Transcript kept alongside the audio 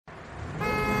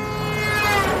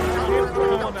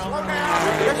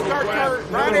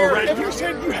Right here. If you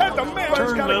said you had the man,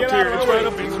 Turn left here. It's right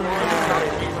up his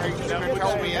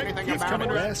tell me anything about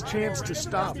it. Last chance to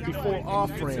stop before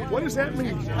Offramp. What does that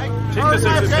mean? Take this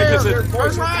exit.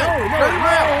 Turn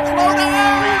right. Slow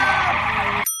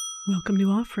down. Welcome to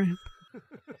Offramp.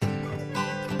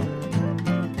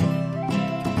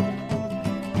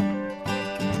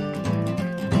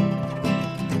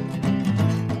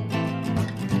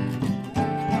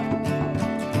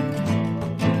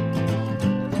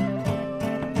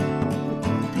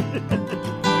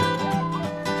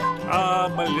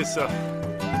 Melissa,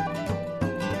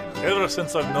 ever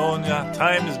since I've known ya,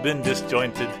 time has been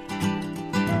disjointed.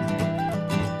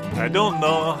 I don't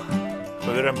know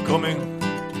whether I'm coming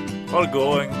or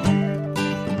going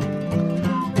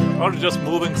or just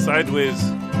moving sideways,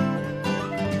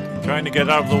 trying to get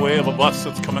out of the way of a bus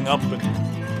that's coming up and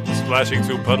splashing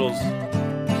through puddles.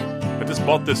 I just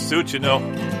bought this suit, you know.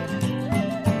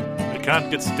 You can't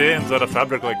get stains out of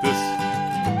fabric like this.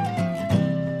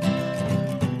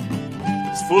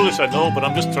 Foolish, I know, but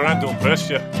I'm just trying to impress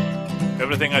you.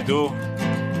 Everything I do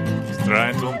is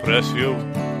trying to impress you.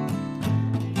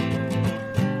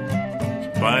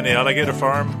 Buying the alligator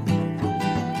farm.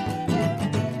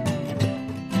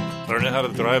 Learning how to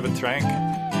drive a tank.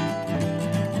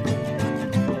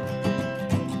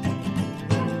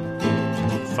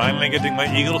 Finally getting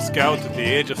my Eagle Scout at the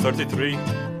age of 33.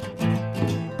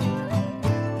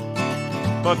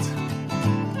 But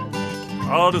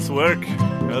all this work,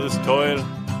 all this toil,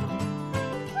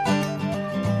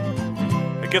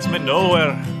 gets me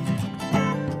nowhere.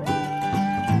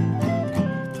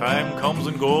 Time comes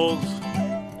and goes.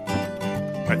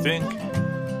 I think.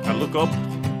 I look up.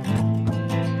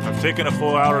 I've taken a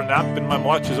 4-hour nap and my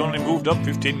watch has only moved up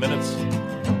 15 minutes.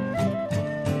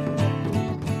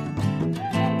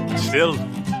 Still,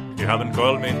 you haven't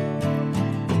called me.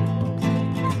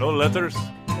 No letters.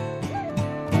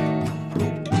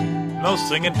 No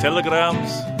singing telegrams.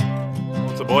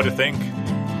 What's a boy to think?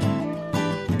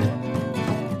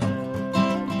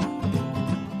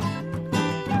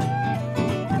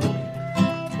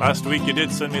 Last week you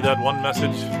did send me that one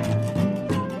message.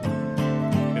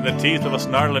 In the teeth of a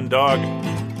snarling dog.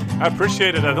 I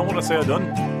appreciate it. I don't want to say I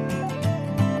don't.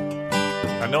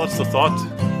 I know it's the thought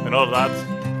and all that.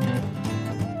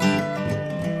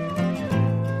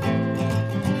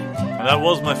 And that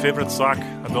was my favorite sock.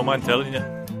 I don't mind telling you.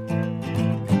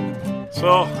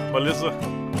 So, Melissa,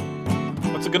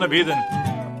 what's it gonna be then?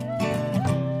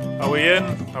 Are we in?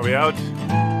 Are we out?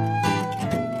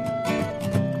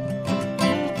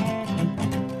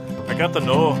 I got to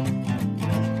know,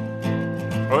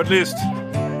 or at least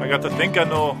I got to think I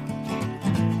know.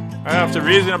 I have to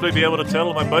reasonably be able to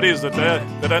tell my buddies that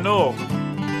I know,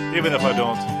 even if I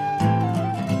don't.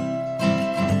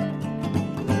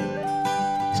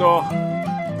 So,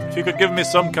 if you could give me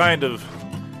some kind of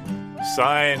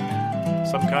sign,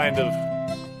 some kind of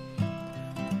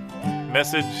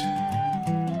message,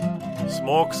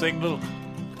 smoke signal,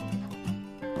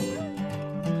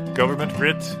 government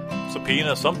writ,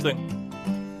 subpoena, something.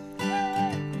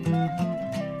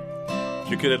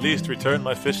 You could at least return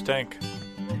my fish tank.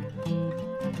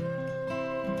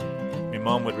 My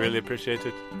mom would really appreciate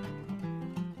it.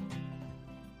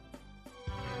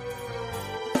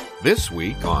 This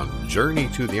week on Journey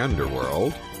to the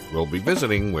Underworld, we'll be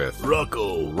visiting with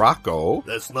Rocco. Rocco.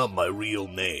 That's not my real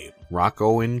name.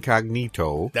 Rocco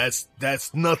Incognito. That's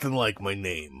nothing like my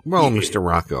name. Well, Yeah. Mr.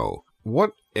 Rocco,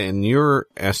 what, in your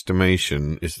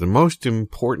estimation, is the most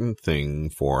important thing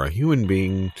for a human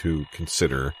being to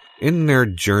consider in their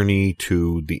journey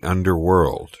to the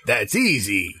underworld? That's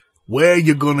easy. Where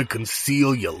you gonna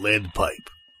conceal your lead pipe?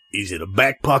 Is it a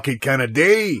back pocket kind of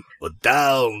day, or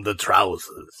down the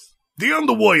trousers? The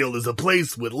underworld is a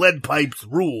place where lead pipes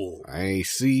rule. I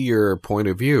see your point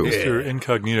of view. Yeah. Mr.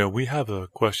 Incognito, we have a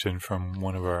question from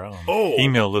one of our Oh.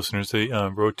 email listeners. They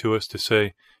wrote to us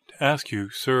to ask you,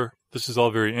 sir, this is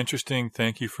all very interesting.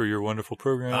 Thank you for your wonderful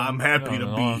program. I'm happy to On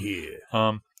and be on. here.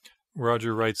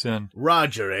 Roger writes in,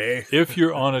 Roger, eh? if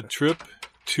you're on a trip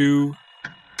to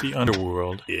the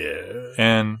underworld Yeah.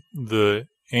 and the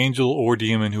angel or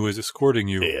demon who is escorting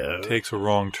you Yeah. takes a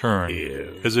wrong turn,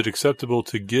 Yeah. is it acceptable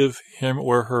to give him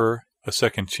or her a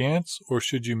second chance, or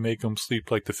should you make them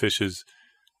sleep like the fishes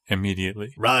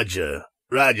immediately? Roger,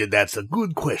 that's a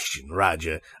good question,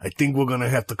 Roger. I think we're gonna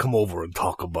have to come over and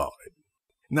talk about it.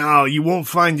 Now, you won't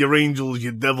find your angels,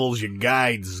 your devils, your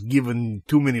guides giving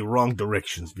too many wrong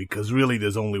directions, because really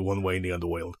there's only one way in the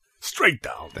underworld. Straight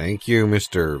down. Thank you,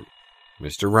 Mr.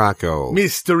 Rocco.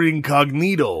 Mr.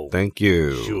 Incognito. Thank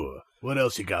you. Sure. What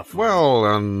else you got for me? Well,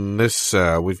 on this,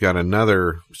 we've got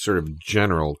another sort of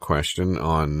general question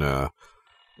on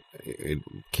it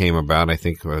came about, I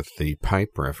think, with the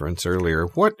pipe reference earlier.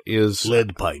 What is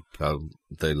lead pipe?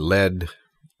 The lead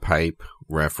pipe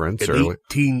reference. An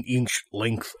 18-inch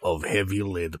length of heavy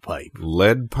lead pipe.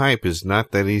 Lead pipe is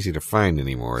not that easy to find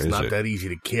anymore, is it? It's not that easy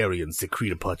to carry and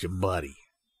secrete about your body.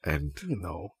 And,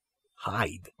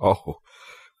 hide. Oh,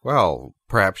 well,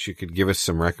 perhaps you could give us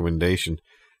some recommendation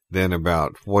then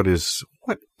about what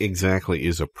exactly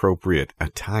is appropriate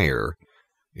attire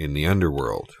in the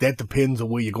underworld. That depends on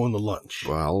where you're going to lunch.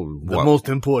 Well, the most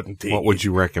important thing. What would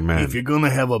you recommend? If you're going to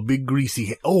have a big greasy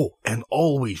hand. Oh, and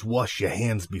always wash your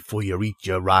hands before you eat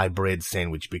your rye bread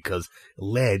sandwich because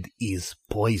lead is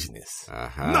poisonous.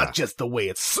 Uh-huh. Not just the way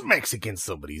it smacks against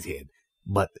somebody's head,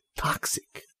 but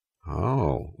toxic.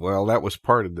 Oh, well, that was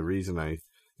part of the reason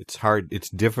it's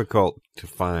difficult to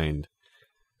find,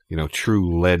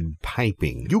 true lead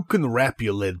piping. You can wrap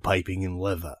your lead piping in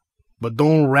leather. But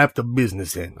don't wrap the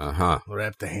business end. Uh-huh.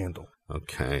 Wrap the handle.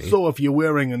 Okay. So if you're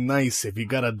wearing if you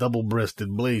got a double-breasted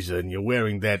blazer and you're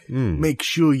wearing that, make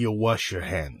sure you wash your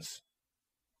hands.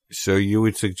 So you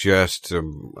would suggest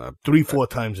 3-4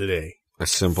 times a day. A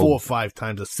simple 4 or 5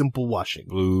 times, a simple washing.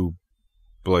 Blue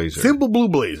blazer. Simple blue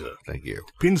blazer. Thank you.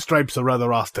 Pinstripes are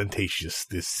rather ostentatious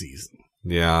this season.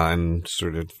 Yeah, and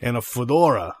sort of. And a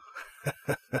fedora.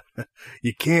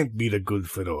 You can't beat a good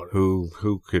fedora.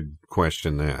 Who could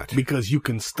question that? Because you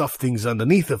can stuff things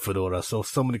underneath a fedora, so if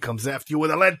somebody comes after you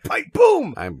with a lead pipe,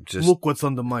 boom! Look what's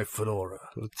under my fedora.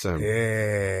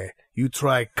 You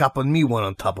try copping me one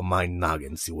on top of my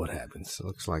noggin, see what happens. It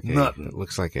looks like nothing. It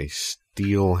looks like a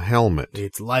steel helmet.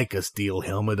 It's like a steel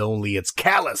helmet, only it's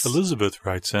callous. Elizabeth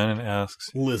writes in and asks,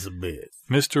 Elizabeth.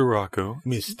 Mr. Rocco.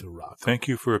 Mr. Rocco. Thank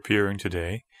you for appearing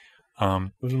today.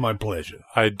 It was my pleasure.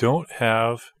 I don't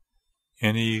have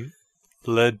any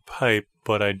lead pipe,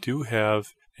 but I do have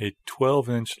a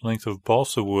 12-inch length of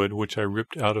balsa wood, which I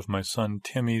ripped out of my son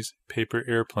Timmy's paper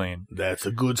airplane. That's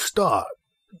a good start.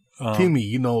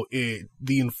 Timmy,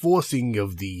 the enforcing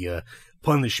of the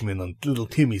punishment on little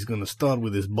Timmy's going to start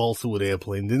with his balsa wood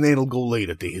airplane, then it'll go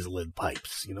later to his lead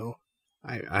pipes,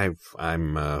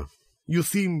 I'm You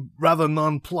seem rather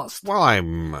nonplussed. Well,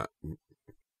 I'm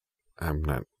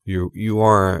not. You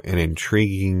are an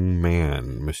intriguing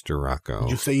man, Mr. Rocco.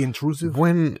 Did you say intrusive?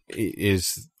 When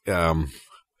is,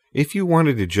 if you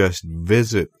wanted to just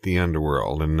visit the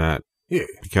underworld and not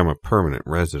become a permanent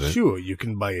resident. Sure, you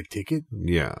can buy a ticket.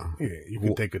 Yeah. Yeah, you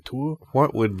can take a tour.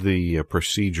 What would the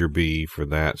procedure be for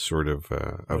that sort of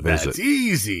a visit? That's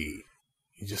easy.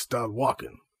 You just start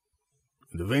walking.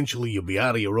 And eventually you'll be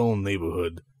out of your own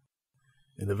neighborhood.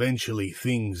 And eventually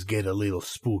things get a little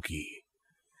spooky.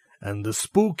 And the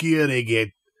spookier they get,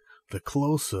 the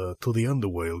closer to the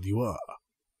underworld you are.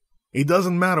 It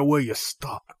doesn't matter where you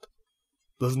start.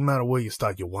 Doesn't matter where you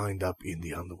start, you wind up in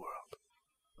the underworld.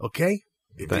 Okay?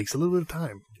 It takes a little bit of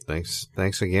time.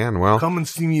 Thanks again. Well, come and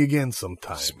see me again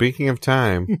sometime. Speaking of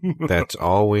time, that's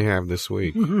all we have this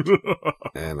week.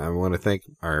 And I want to thank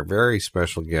our very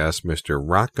special guest, Mr.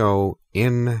 Rocco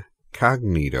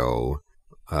Incognito,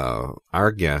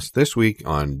 our guest this week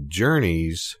on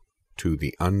Journeys to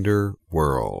the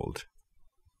Underworld.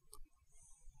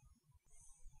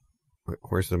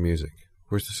 Where's the music?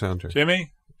 Where's the soundtrack?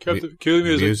 Jimmy, cue the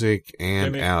music. Music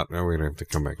and Jimmy. Out. Oh, we're going to have to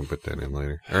come back and put that in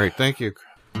later. All right, thank you.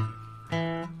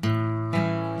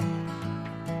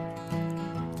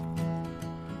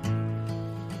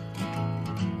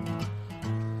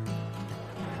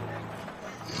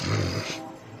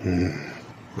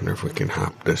 Wonder if we can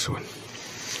hop this one.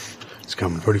 It's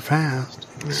coming pretty fast.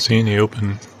 Seeing the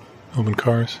open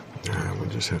cars? We'll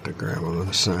just have to grab on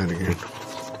the side again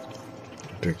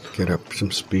to get up some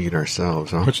speed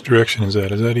ourselves. Huh? Which direction is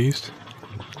that? Is that east?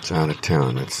 It's out of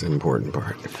town. That's the important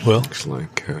part. Well, looks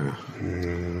like.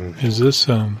 Is this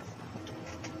all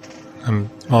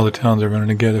the towns are running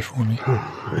together for me?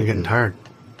 I'm getting tired.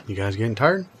 You guys getting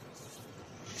tired?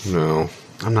 No.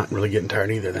 I'm not really getting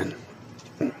tired either. Then.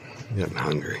 Getting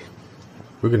hungry.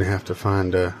 We're going to have to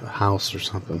find a house or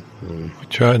something. We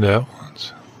tried that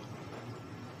once.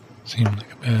 Seemed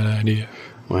like a bad idea.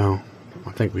 Well,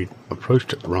 I think we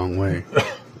approached it the wrong way.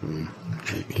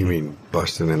 You mean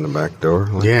busting in the back door?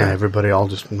 Like yeah, that? Everybody all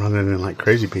just running in like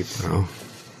crazy people. Oh.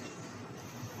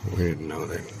 We didn't know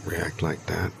they'd react like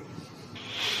that.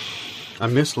 I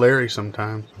miss Larry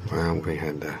sometimes. Well, we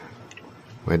had to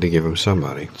give him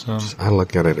somebody. I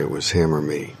look at it, it was him or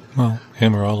me. Well,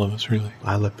 him or all of us, really.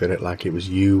 I looked at it like it was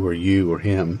you or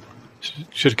him.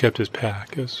 Should have kept his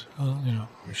pack, as I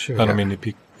don't mean to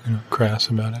be crass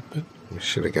about it, but we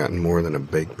should have gotten more than a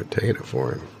baked potato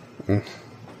for him.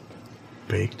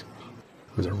 Baked?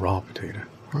 It was a raw potato.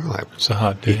 Well, it's a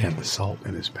hot day. He had the salt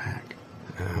in his pack.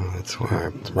 Oh, that's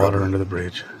why It's water under the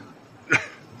bridge.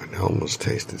 it almost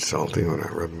tasted salty when I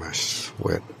rubbed my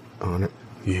sweat on it.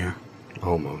 Yeah.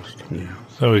 Almost. Yeah.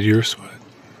 That was your sweat.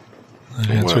 That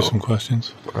answers Well, some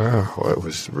questions. Oh, it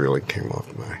was really came off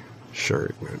my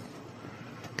shirt, but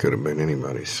could have been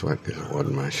anybody's sweat because it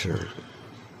wasn't my shirt.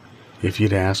 If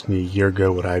you'd asked me a year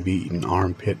ago would I be eating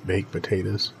armpit baked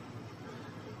potatoes,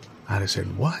 I'd have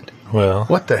said, what? Well,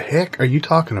 What the heck are you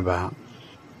talking about?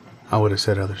 I would have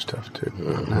said other stuff too.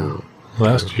 But no.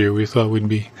 last year we thought we'd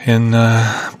be in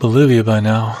Bolivia by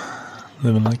now,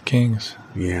 living like kings.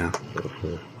 Yeah.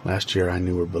 Last year I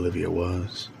knew where Bolivia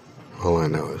was. All I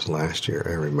know is last year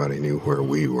everybody knew where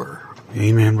we were.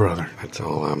 Amen, brother. That's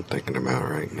all I'm thinking about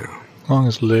right now. As long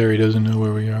as Larry doesn't know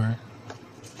where we are.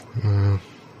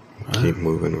 Keep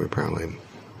moving, we probably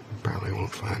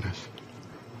won't find us.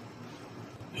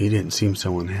 He didn't seem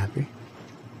so unhappy.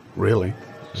 Really?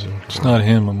 It's not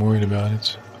him I'm worried about.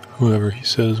 It's whoever he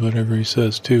says whatever he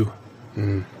says to.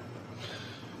 Mm.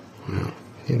 Well,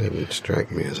 he didn't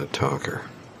strike me as a talker,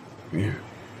 Yeah.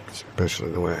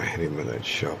 especially the way I hit him with that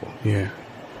shovel. Yeah.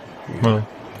 Well,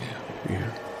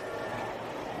 Yeah.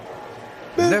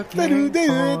 Looking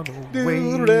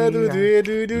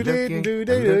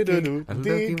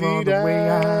for the way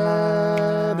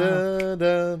out.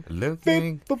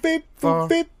 Looking for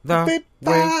the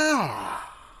way.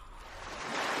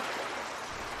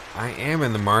 I am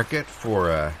in the market for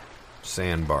a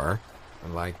sandbar.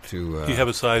 I'd like to. do you have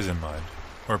a size in mind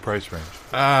or a price range?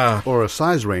 Or a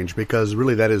size range, because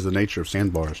really that is the nature of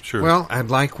sandbars. Sure. Well, I'd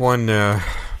like one,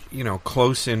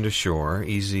 close into shore,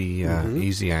 easy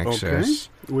access.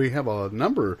 Okay. We have a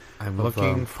number I'm of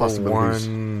looking for possibilities.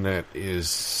 one that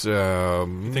is.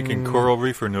 Thinking coral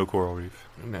reef or no coral reef?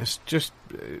 It's just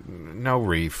no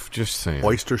reef, just sand.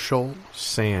 Oyster shoal.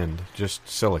 Sand, just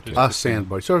silicate. A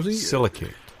sandbar. So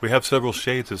Silicate. We have several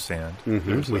shades of sand.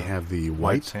 There's we the have the white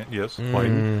white. sand. Yes, white.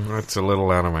 That's a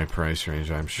little out of my price range,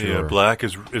 I'm sure. Yeah, black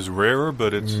is rarer,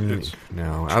 but it's No,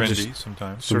 trendy I'll just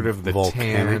sometimes. sort of the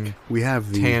volcanic. tan. We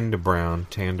have the Tan to brown.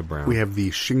 we have the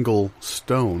shingle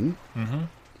stone.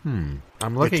 I'm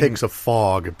It looking. takes a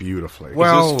fog beautifully.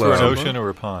 Well, is this for an uh, ocean or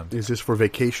a pond? Is this for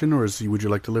vacation, or would you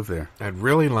like to live there? I'd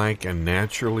really like a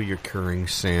naturally occurring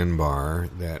sandbar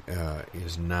that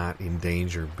is not in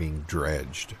danger of being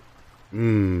dredged.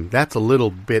 That's a little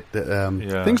bit.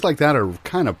 Yeah. Things like that are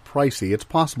kind of pricey. It's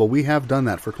possible. We have done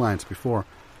that for clients before.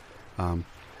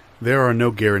 There are no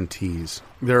guarantees.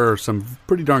 There are some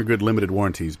pretty darn good limited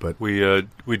warranties, but We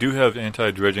do have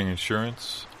anti-dredging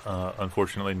insurance.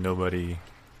 Unfortunately, nobody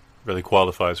really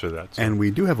qualifies for that. So. and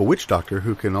we do have a witch doctor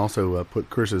who can also put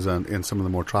curses in some of the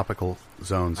more tropical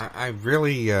zones. I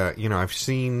really, I've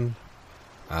seen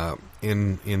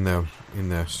in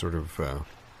the sort of,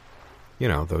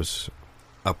 those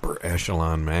upper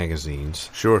echelon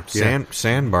magazines. Sure, yeah.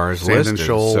 Sandbars Sand and listed.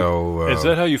 Shoal. So is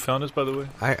that how you found us, by the way?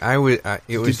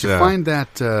 it was. Did you find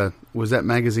that? Was that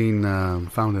magazine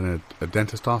found in a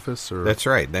dentist office? Or That's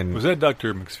right. Then Was that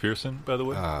Dr. McPherson, by the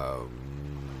way?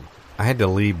 I had to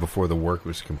leave before the work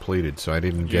was completed, so I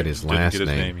didn't get his last didn't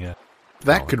get his name. name. Yeah.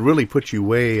 that could really put you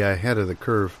way ahead of the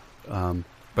curve,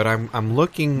 But I'm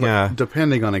looking.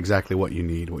 depending on exactly what you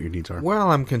need, what your needs are. Well,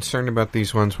 I'm concerned about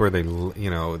these ones where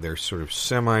they're sort of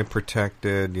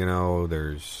semi-protected.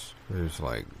 There's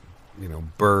like,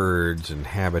 birds and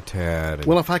habitat. And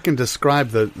Well, if I can describe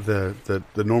the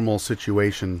normal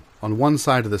situation, on one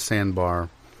side of the sandbar,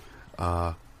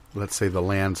 let's say the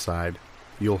land side,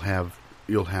 you'll have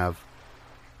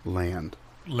land.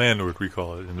 Landwork, we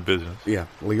call it in the business. Yeah,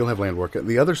 well, you'll have land work. At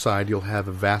the other side, you'll have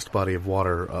a vast body of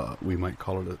water. We might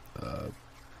call it a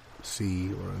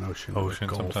sea or an ocean. or a Ocean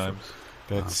gulf. sometimes.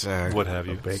 that's What have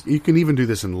you? You can even do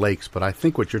this in lakes, but I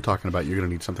think what you're talking about, you're going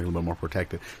to need something a little bit more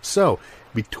protected. So,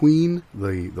 between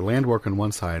the land work on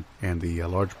one side and the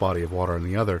large body of water on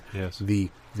the other, Yes. the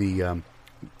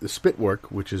spit work,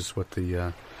 which is what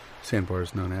the sandbar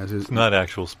is known as, is It's not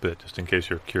actual spit, just in case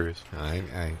you're curious.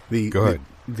 Go ahead.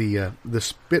 The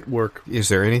spit work. Is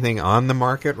there anything on the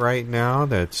market right now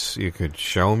that's you could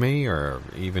show me, or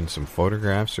even some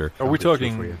photographs? Or Are we picture for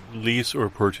talking you. lease or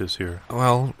purchase here?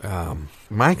 well,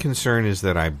 my concern is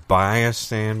that I buy a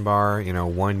sandbar,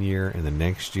 1 year, and the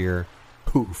next year,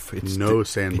 poof, it's No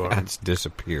sandbar. It's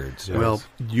disappeared. So Well,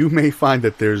 you may find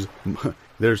that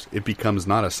it becomes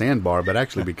not a sandbar, but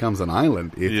actually becomes an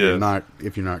island if you're Yes.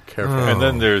 not careful. And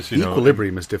then there's,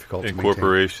 Equilibrium is difficult to maintain.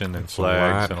 incorporation and it's a lot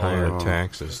flags and all higher that.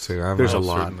 taxes too. There's a Well,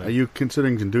 lot. certainly. Are you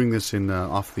considering doing this in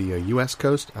off the U.S.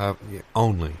 coast? Yeah,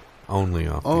 only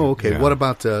off. Oh, okay. yeah. What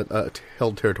about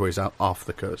held territories out off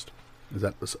the coast? Is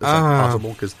that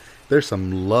possible? Because there's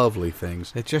some lovely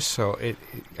things. It just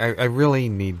I really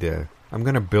need to I'm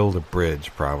going to build a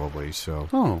bridge probably, so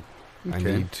Oh, okay. I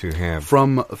need to have...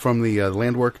 From the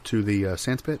land work to the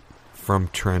sand pit? From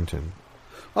Trenton.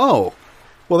 Oh,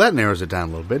 well, that narrows it down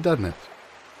a little bit, doesn't it?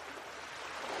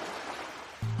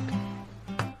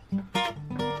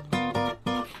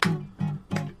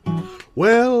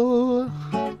 Well,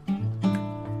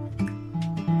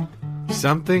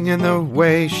 something in the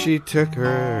way she took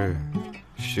her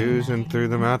shoes and threw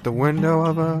them out the window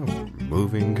of a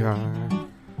moving car.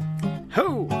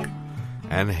 ho!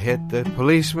 And hit the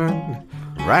policeman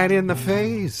right in the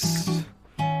face.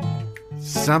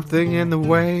 Something in the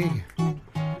way.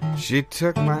 She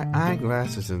took my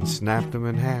eyeglasses and snapped them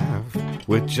in half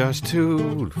with just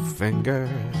 2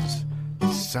 fingers.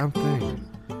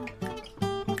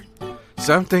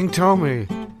 Something told me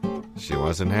she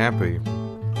wasn't happy.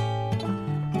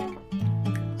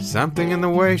 Something in the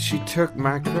way she took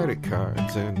my credit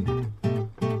cards and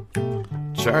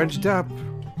charged up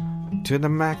to the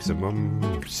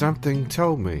maximum. Something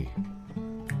told me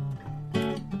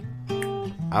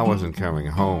I wasn't coming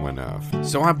home enough.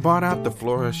 So I bought out the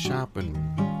florist shop and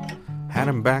had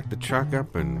him back the truck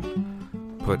up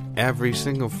and put every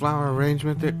single flower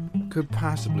arrangement that could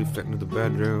possibly fit into the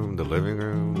bedroom, the living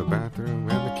room, the bathroom,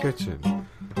 and the kitchen.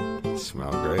 It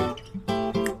smelled great.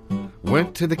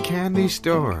 Went to the candy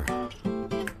store.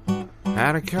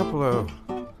 Had a couple of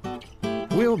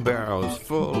wheelbarrows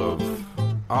full of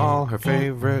all her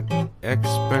favorite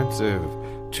expensive,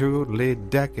 truly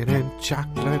decadent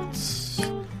chocolates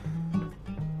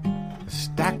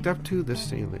stacked up to the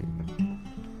ceiling.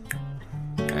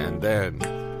 And then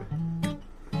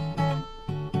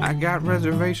I got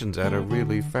reservations at a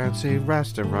really fancy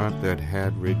restaurant that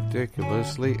had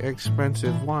ridiculously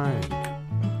expensive wine.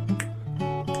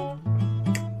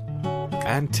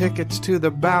 And tickets to the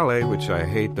ballet, which I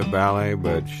hate the ballet,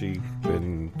 but she's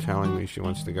been telling me she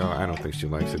wants to go. I don't think she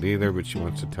likes it either, but she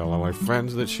wants to tell all my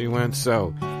friends that she went.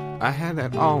 So I had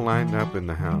that all lined up in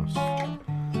the house.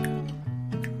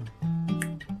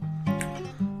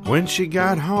 When she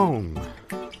got home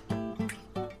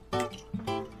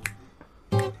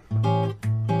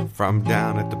from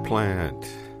down at the plant,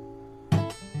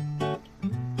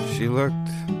 she looked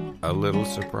a little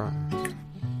surprised.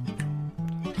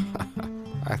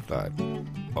 I thought,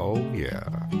 oh yeah.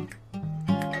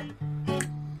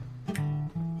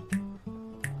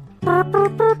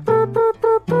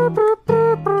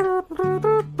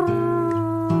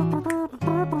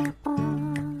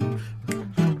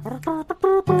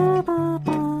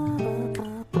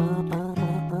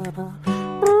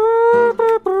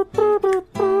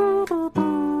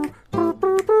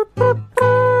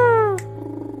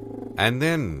 And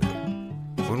then,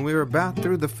 when we were about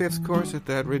through the 5th course at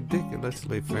that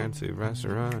ridiculously fancy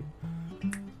restaurant,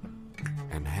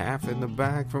 and half in the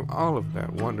bag from all of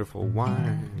that wonderful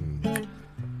wine,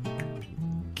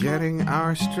 getting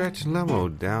our stretch limo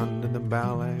down to the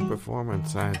ballet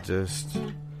performance, I just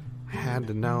had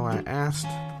to know. I asked,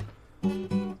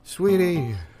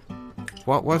 sweetie,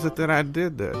 what was it that I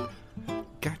did that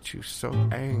got you so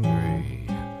angry?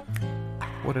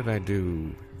 What did I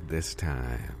do this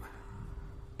time?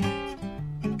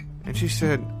 And she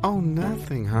said, oh,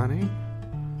 nothing, honey.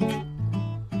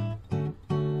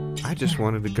 I just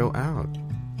wanted to go out.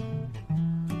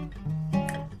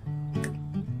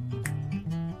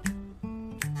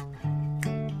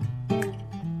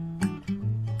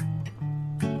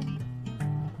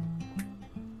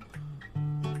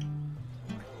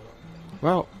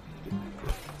 Well,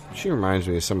 she reminds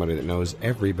me of somebody that knows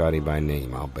everybody by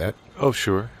name, I'll bet. Oh,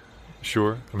 sure.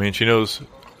 Sure. I mean, she knows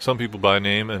some people by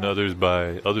name and others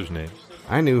by others' names.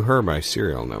 I knew her by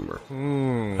serial number.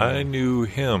 I knew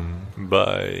him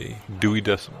by Dewey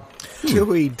Decimal.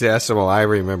 Dewey Decimal, I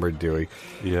remember Dewey.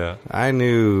 Yeah. I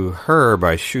knew her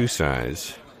by shoe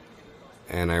size,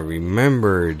 and I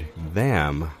remembered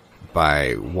them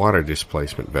by water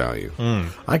displacement value.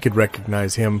 I could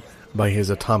recognize him by his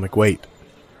atomic weight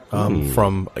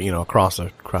from, across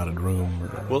a crowded room.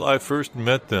 Well, I first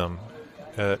met them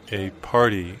at a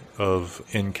party of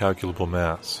incalculable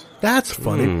mass. That's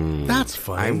funny. That's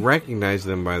funny. I recognized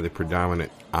them by the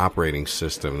predominant operating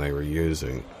system they were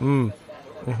using.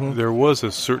 There was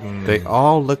a certain... They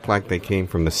all looked like they came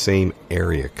from the same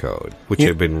area code, which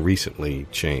had been recently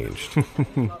changed.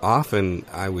 Often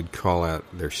I would call out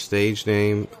their stage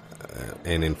name,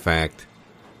 and in fact,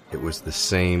 it was the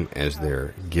same as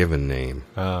their given name.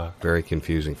 Very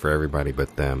confusing for everybody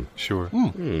but them. Sure.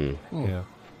 Yeah.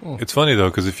 It's funny,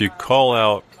 though, because if you call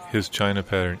out his China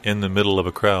pattern in the middle of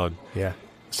a crowd,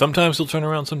 sometimes he'll turn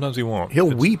around, sometimes he won't.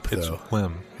 He'll weep, it's though.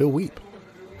 Whim. He'll weep.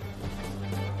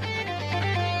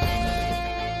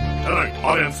 Tonight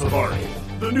on Safari,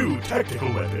 the new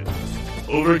tactical weapon.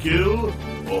 Overkill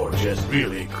or just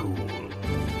really cool?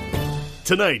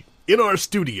 Tonight, in our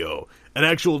studio, an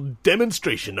actual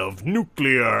demonstration of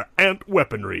nuclear ant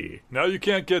weaponry. Now you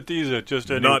can't get these at just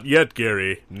any... Not yet,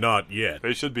 Gary. Not yet.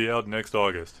 They should be out next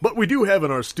August. But we do have in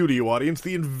our studio audience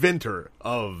the inventor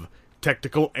of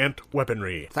tactical ant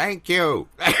weaponry. Thank you.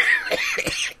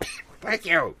 Thank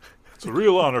you. It's a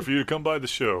real honor for you to come by the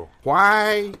show.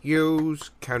 Why use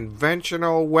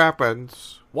conventional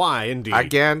weapons Why, indeed?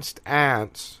 against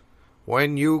ants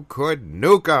when you could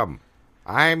nuke them?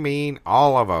 I mean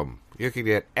all of them. You could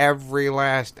get every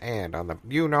last ant on the...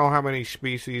 You know how many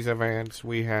species of ants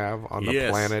we have on the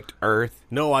planet Earth?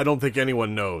 No, I don't think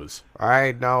anyone knows.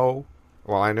 I know.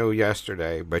 Well, I knew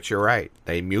yesterday, but you're right.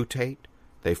 They mutate.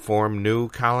 They form new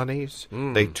colonies.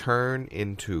 They turn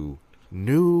into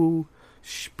new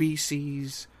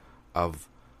species of...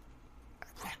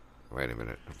 Wait a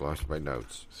minute. I've lost my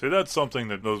notes. See, that's something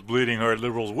that those bleeding heart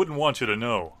liberals wouldn't want you to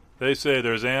know. They say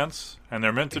there's ants, and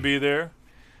they're meant to be there.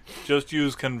 Just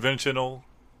use conventional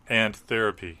ant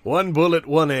therapy. One bullet,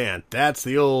 one ant. That's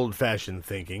the old-fashioned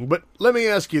thinking. But let me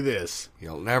ask you this.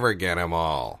 You'll never get them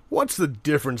all. What's the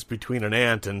difference between an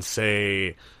ant and,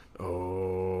 say,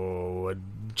 a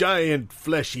giant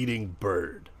flesh-eating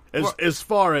bird? As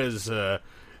far as,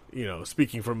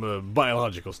 speaking from a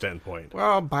biological standpoint.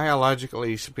 Well,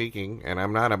 biologically speaking, and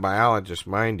I'm not a biologist,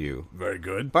 mind you. Very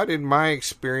good. But in my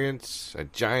experience, a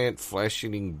giant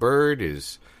flesh-eating bird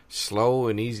is slow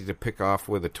and easy to pick off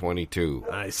with a .22.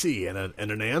 I see. And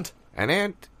an ant? An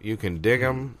ant, you can dig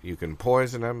them, you can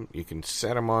poison them, you can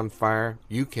set them on fire,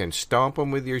 you can stomp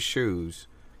them with your shoes.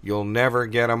 You'll never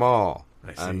get them all.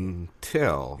 I see.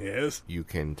 Until Yes? you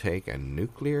can take a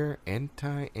nuclear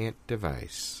anti-ant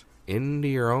device into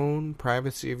your own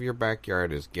privacy of your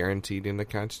backyard as guaranteed in the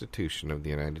Constitution of the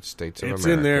United States of It's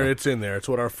America. It's in there. It's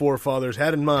what our forefathers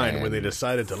had in mind when they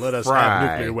decided to let us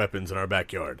have nuclear weapons in our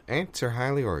backyard. Ants are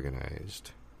highly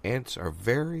organized. Ants are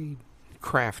very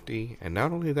crafty, and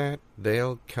not only that,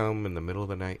 they'll come in the middle of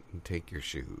the night and take your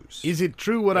shoes. Is it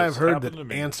true what That's I've heard happened that to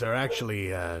me. ants are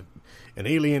actually an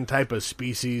alien type of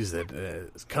species that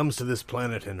comes to this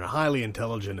planet and are highly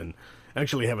intelligent and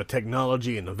actually have a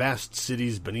technology in the vast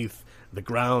cities beneath the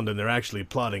ground, and they're actually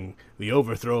plotting the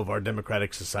overthrow of our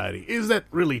democratic society? Is that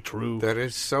really true? That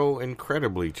is so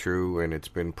incredibly true, and it's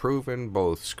been proven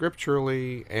both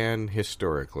scripturally and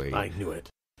historically. I knew it.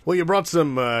 Well, you brought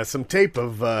some tape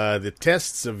of the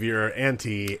tests of your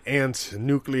anti-ant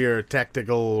nuclear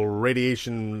tactical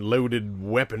radiation-loaded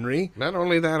weaponry. Not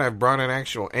only that, I've brought an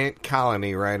actual ant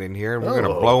colony right in here, and we're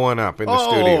going to blow one up in the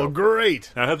studio. Oh,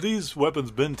 great. Now, have these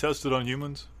weapons been tested on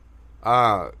humans?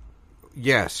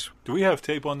 Yes. Do we have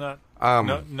tape on that?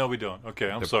 No, we don't.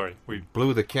 Okay, I'm sorry. We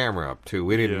Blew the camera up, too.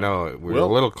 We didn't know it. We were Well-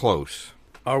 a little close.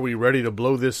 Are we ready to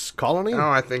blow this colony?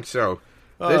 Oh, I think so.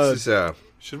 This is...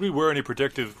 Should we wear any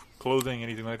protective clothing,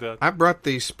 anything like that? I brought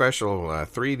these special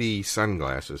 3D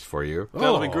sunglasses for you,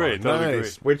 That'll be great. That'll be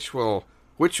nice. great.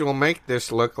 which will make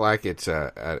this look like it's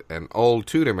an old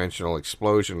two-dimensional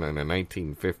explosion in a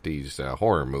 1950s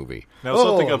horror movie. Now,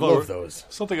 I love those.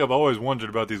 something I've always wondered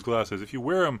about these glasses. If you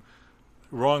wear them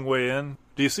wrong way in,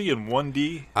 do you see in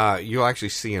 1D? You'll actually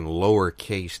see in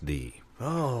lowercase d.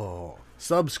 Oh,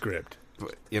 subscript.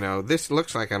 You know, this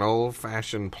looks like an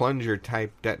old-fashioned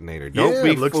plunger-type detonator. Yeah, Don't be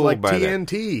it looks fooled like by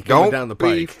TNT that. coming Don't down the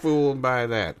be pike. fooled by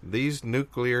that. These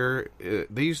nuclear,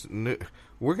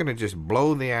 we're going to just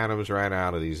blow the atoms right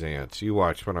out of these ants. You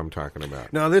watch what I'm talking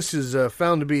about. Now, this is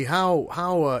found to be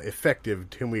how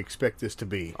effective can we expect this to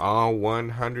be? All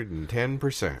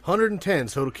 110%. 110,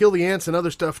 so it'll kill the ants and other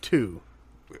stuff too.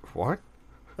 What?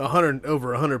 100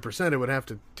 over 100%, it would have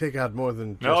to take out more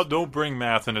than just... No, don't bring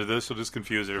math into this. It'll just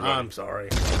confuse everybody. I'm sorry.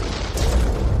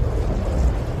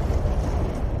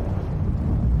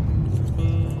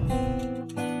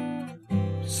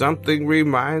 Something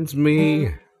reminds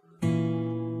me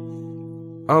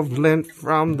of lint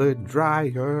from the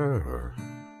dryer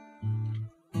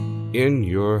in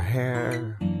your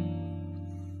hair.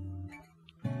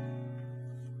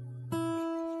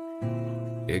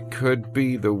 It could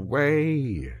be the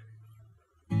way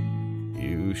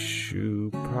you shoe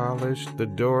polish the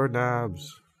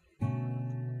doorknobs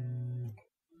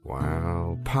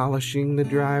while polishing the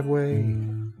driveway.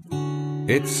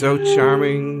 It's so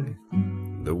charming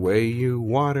the way you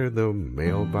water the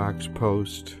mailbox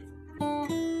post,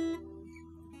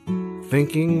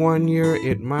 thinking one year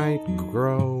it might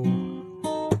grow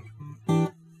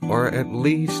or at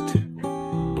least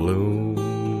bloom.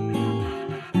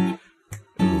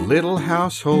 Little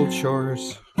household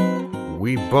chores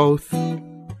we both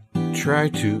try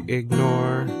to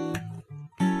ignore.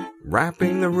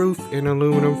 wrapping the roof in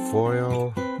aluminum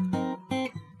foil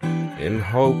in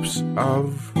hopes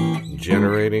of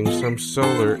generating some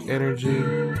solar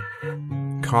energy,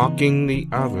 caulking the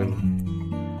oven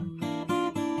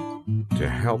to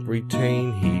help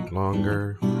retain heat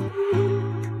longer.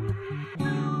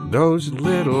 Those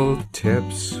little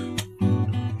tips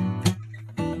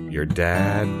your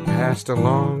dad passed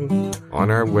along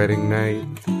on our wedding night.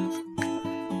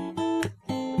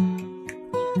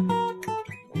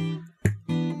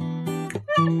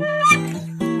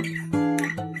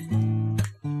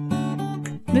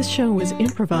 This show was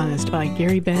improvised by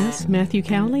Gary Bass, Matthew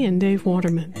Cowley, and Dave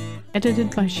Waterman.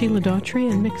 Edited by Sheila Daughtry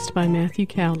and mixed by Matthew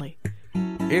Cowley.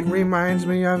 It reminds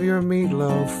me of your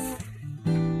meatloaf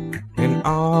and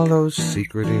all those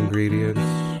secret ingredients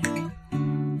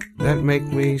that make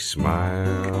me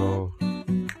smile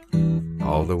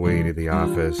all the way to the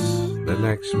office the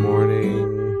next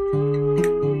morning.